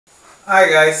Hi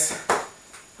guys,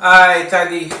 I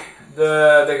tidy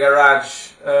the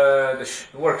garage, the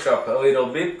workshop a little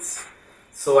bit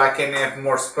so I can have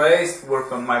more space to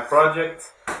work on my project.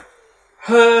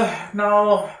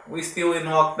 Now we're still in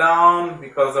lockdown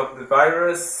because of the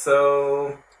virus,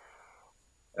 so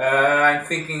I'm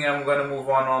thinking I'm gonna move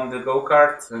on the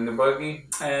go-kart and the buggy,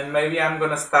 and maybe I'm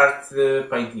gonna start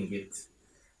painting it.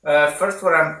 First,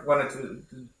 what I'm gonna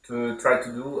to try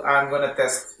to do, I'm gonna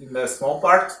test in the small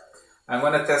part. I'm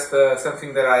gonna test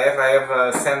something that I have. I have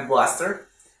a sand blaster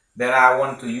that I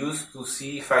want to use to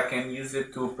see if I can use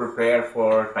it to prepare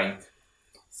for paint.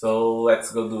 So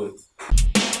let's go do it.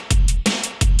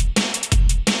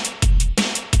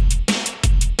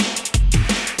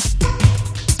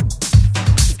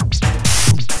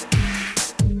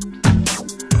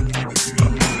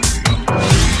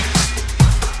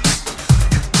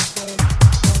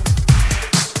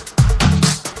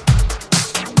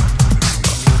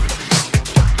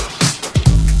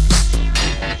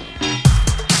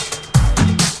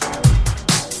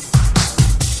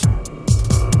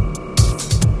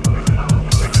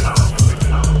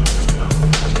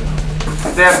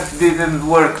 That didn't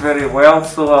work very well,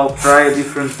 so I'll try a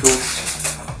different tool.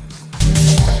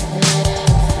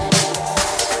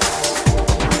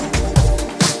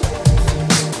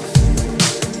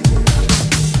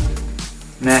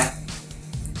 Nah.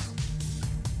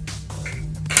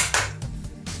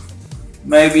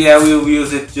 Maybe I will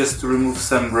use it just to remove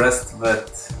some rust, but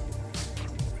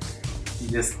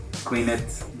just clean it.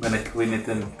 I'm gonna clean it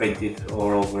and paint it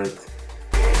all over it.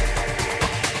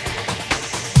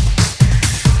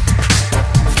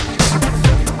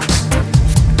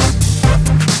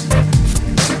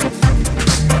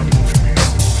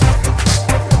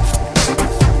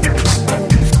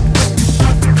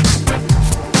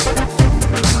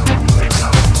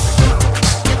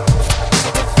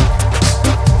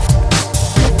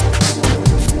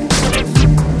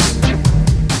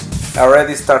 I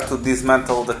already start to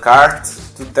dismantle the kart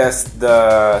to test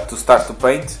to start to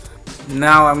paint.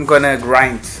 Now I'm gonna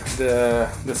grind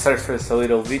the surface a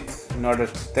little bit in order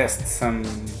to test some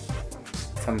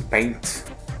paint.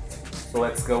 So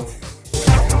let's go.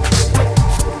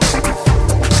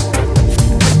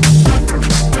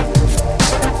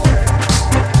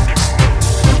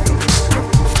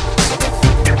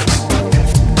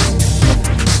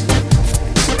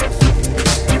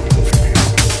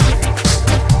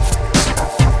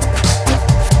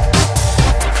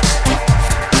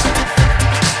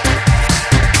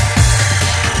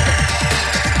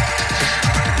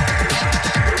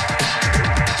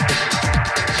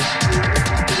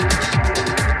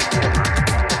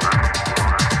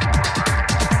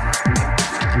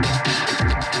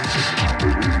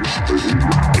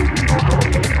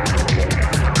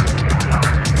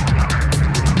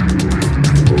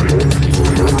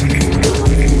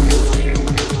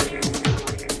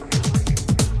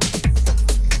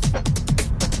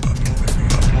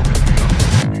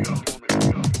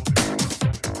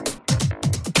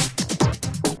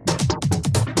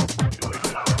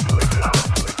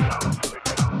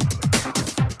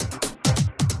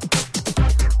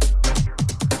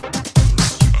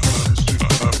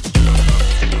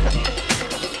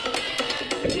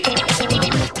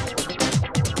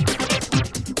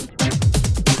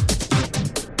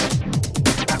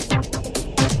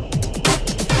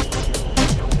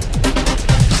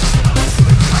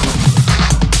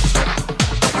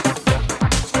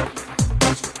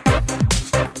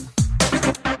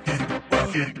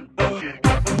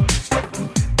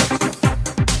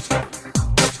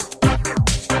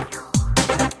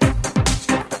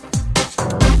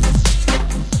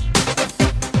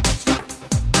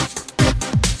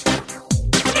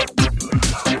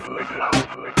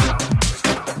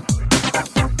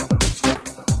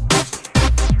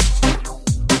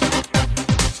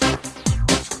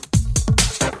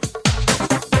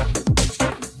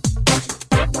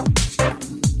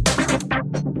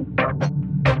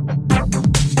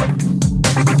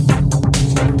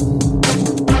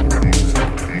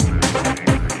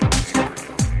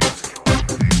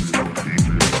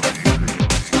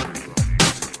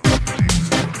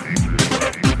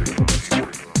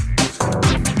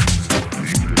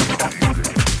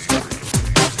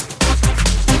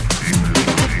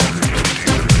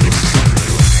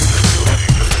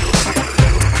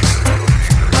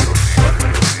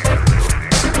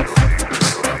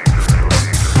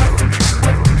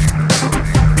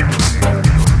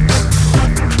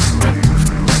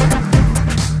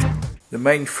 The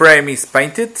main frame is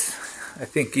painted. I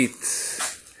think it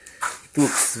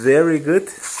looks very good.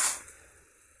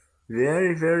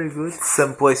 Very, very good.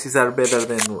 Some places are better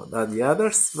than the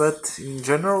others, but in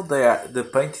general, the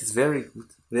paint is very good.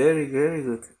 Very, very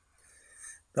good.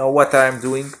 Now, what I'm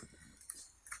doing,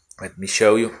 let me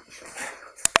show you.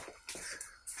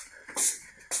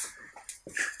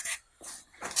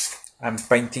 I'm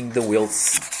painting the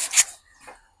wheels.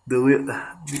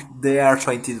 They are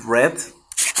painted red.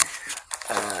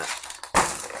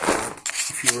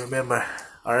 If you remember,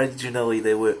 originally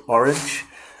they were orange.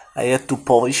 I had to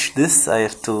polish this. I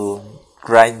have to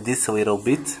grind this a little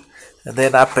bit, and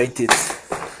then I paint it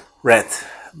red.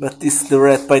 But the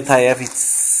red paint I have.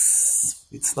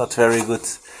 It's not very good,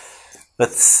 but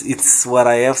it's what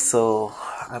I have, so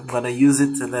I'm gonna use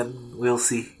it, and then we'll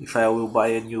see if I will buy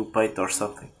a new paint or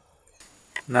something.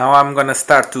 Now I'm gonna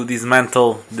start to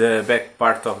dismantle the back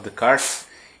part of the cart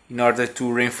in order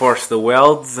to reinforce the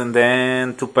welds and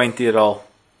then to paint it all.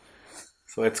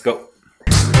 So let's go.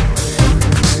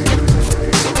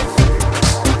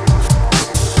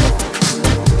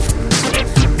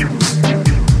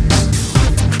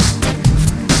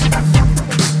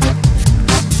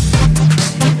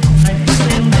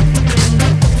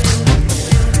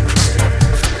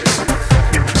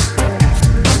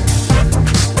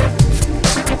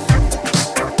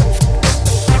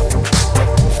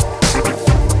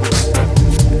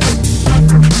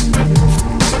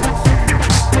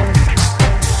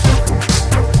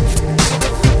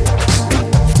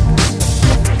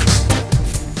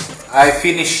 I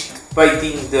finished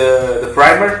painting the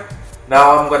primer.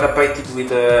 Now I'm gonna paint it with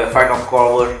the final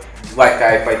color like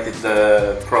I painted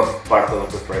the front part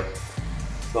of the frame.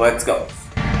 So let's go.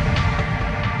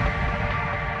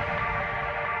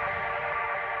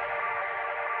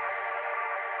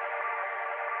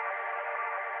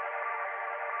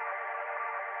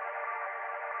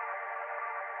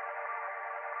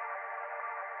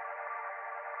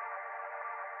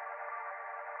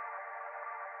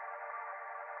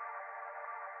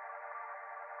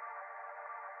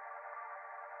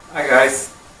 Hi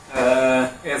guys,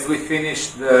 as we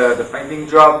finished the painting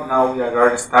job, now we are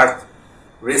going to start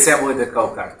reassembling the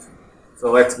go-kart.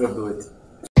 So let's go do it.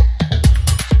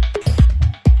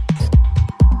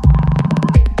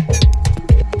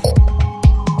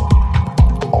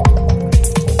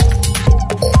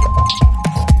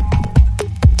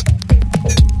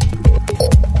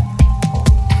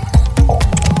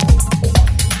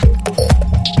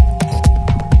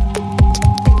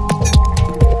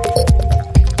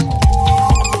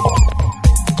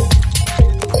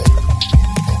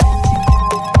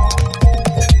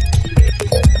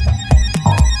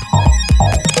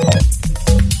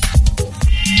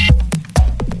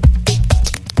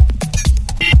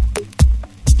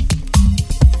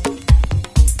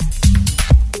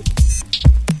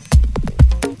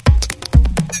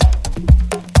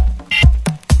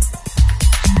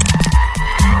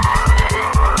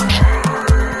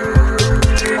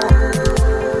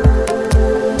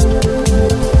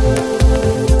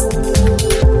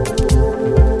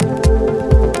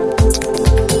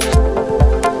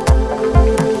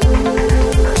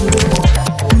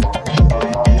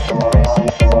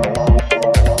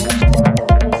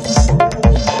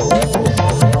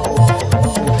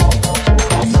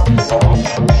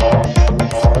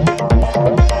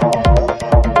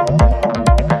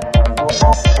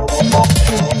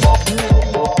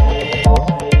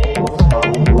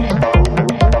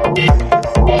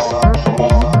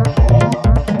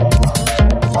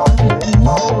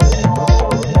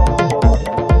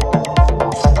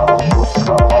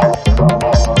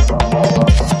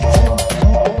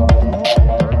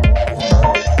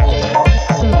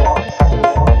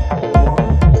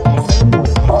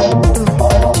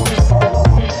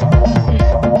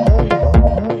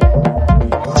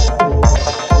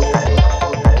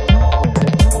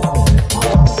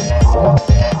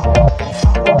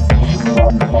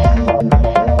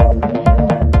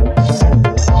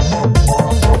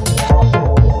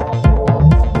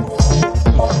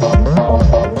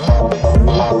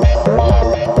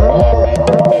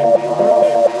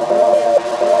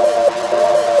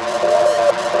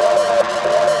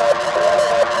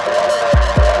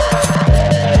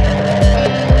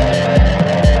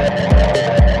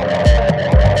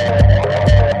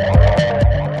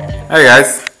 Hi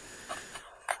guys,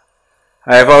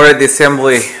 I have already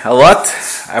assembled a lot.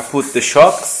 I put the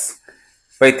shocks,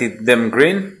 painted them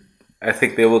green. I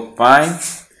think they look fine.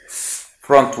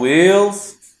 Front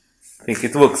wheels, I think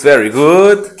it looks very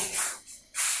good.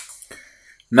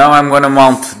 Now I'm gonna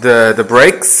mount the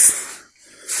brakes,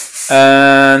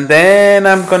 and then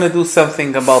I'm gonna do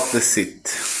something about the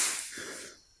seat.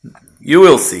 You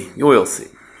will see, you will see.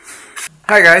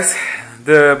 Hi guys,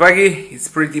 the buggy is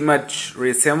pretty much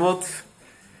reassembled.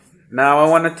 Now I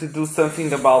wanted to do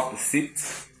something about the seat.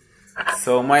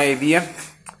 So my idea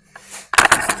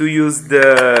is to use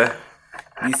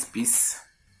this piece.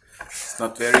 It's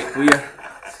not very clear.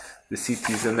 The seat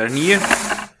is underneath.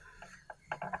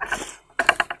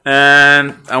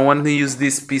 And I want to use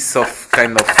this piece of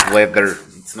kind of leather.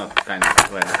 It's not kind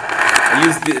of leather. I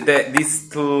used this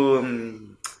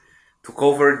to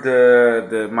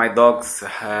cover my dog's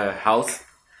house,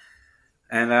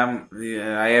 and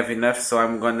I have enough, so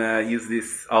I'm gonna use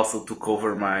this also to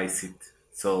cover my seat.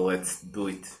 So let's do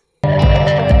it.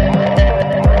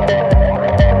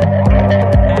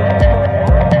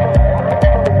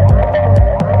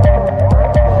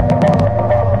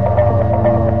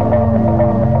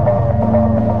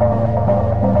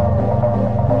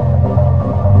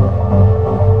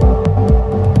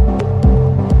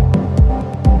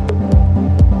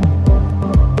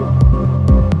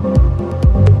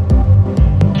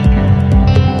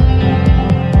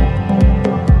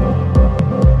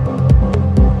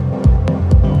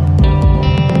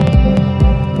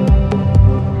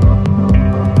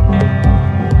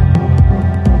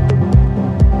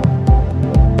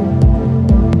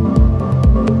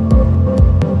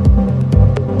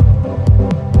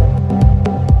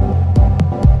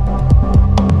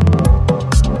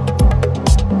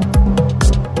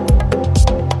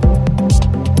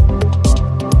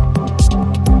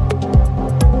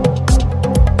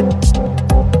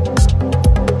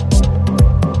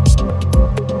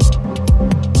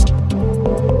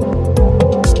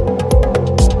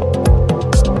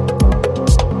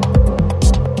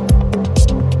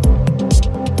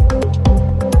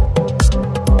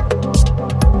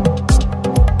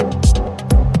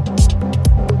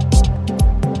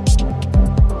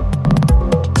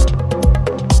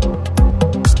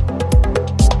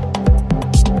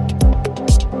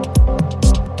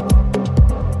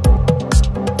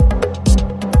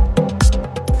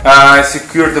 I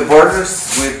secured the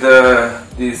borders with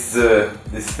these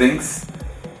things,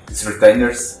 these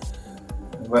retainers.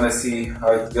 I'm gonna see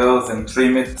how it goes and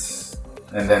trim it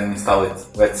and then install it.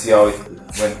 Let's see how it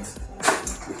went.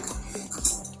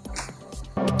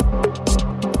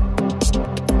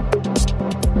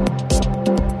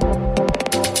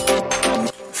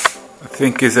 I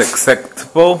think it's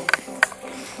acceptable.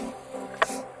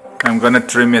 I'm gonna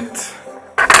trim it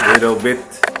a little bit.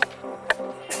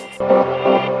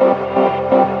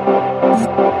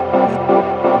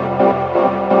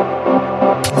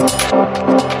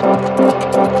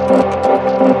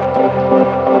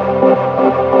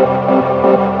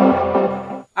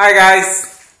 Hi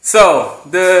guys, so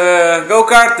the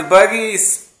go-kart, the buggy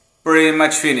is pretty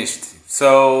much finished.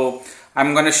 So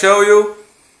I'm gonna show you,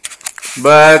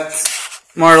 but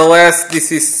more or less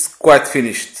this is quite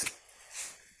finished.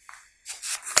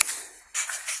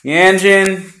 The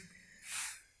engine,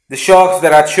 the shocks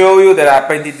that I show you that I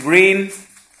painted green,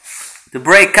 the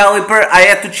brake caliper I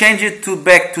had to change it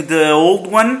back to the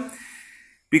old one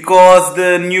because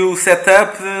the new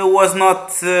setup was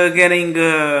not getting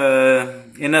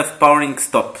enough powering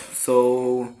stop.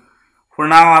 So for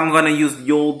now I'm gonna use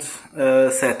the old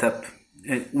setup,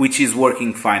 which is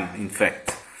working fine in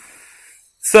fact.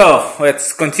 So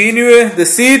let's continue. The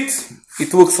seat,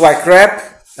 it looks like crap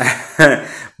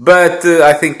but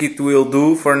I think it will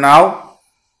do for now.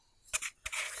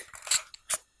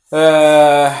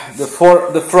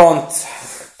 The front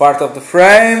part of the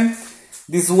frame,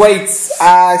 these weights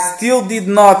I still did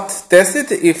not test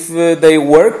it if they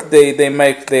work, they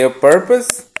make their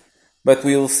purpose, but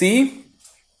we'll see.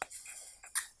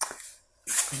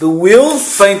 The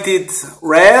wheels painted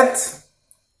red,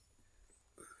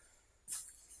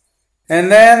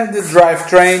 and then the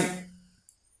drivetrain.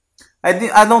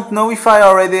 I don't know if I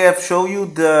already have shown you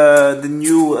the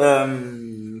new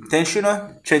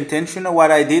tensioner, chain tensioner.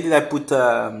 What I did is I put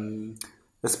a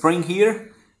spring here,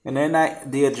 and then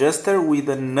the adjuster with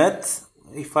a nut.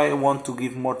 If I want to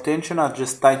give more tension, I'll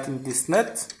just tighten this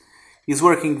nut. It's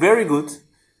working very good.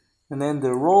 And then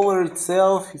the roller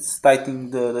itself is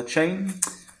tightening the chain,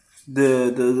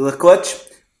 the clutch.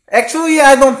 Actually,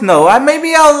 I don't know.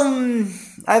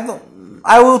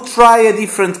 I will try a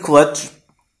different clutch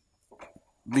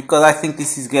because I think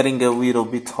this is getting a little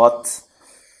bit hot.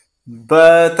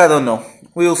 But I don't know.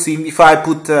 We'll see if I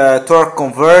put a torque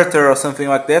converter or something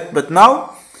like that. But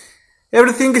now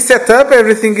everything is set up,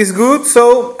 everything is good.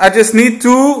 So I just need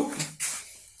to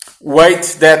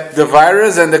wait that the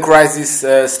virus and the crisis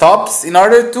stops in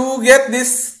order to get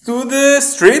this to the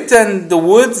street and the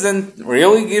woods and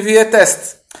really give you a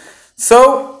test.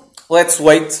 So let's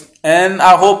wait, and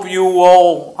I hope you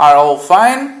all are all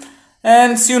fine.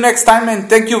 And see you next time, and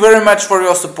thank you very much for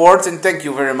your support, and thank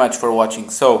you very much for watching.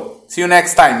 So see you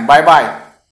next time. Bye bye.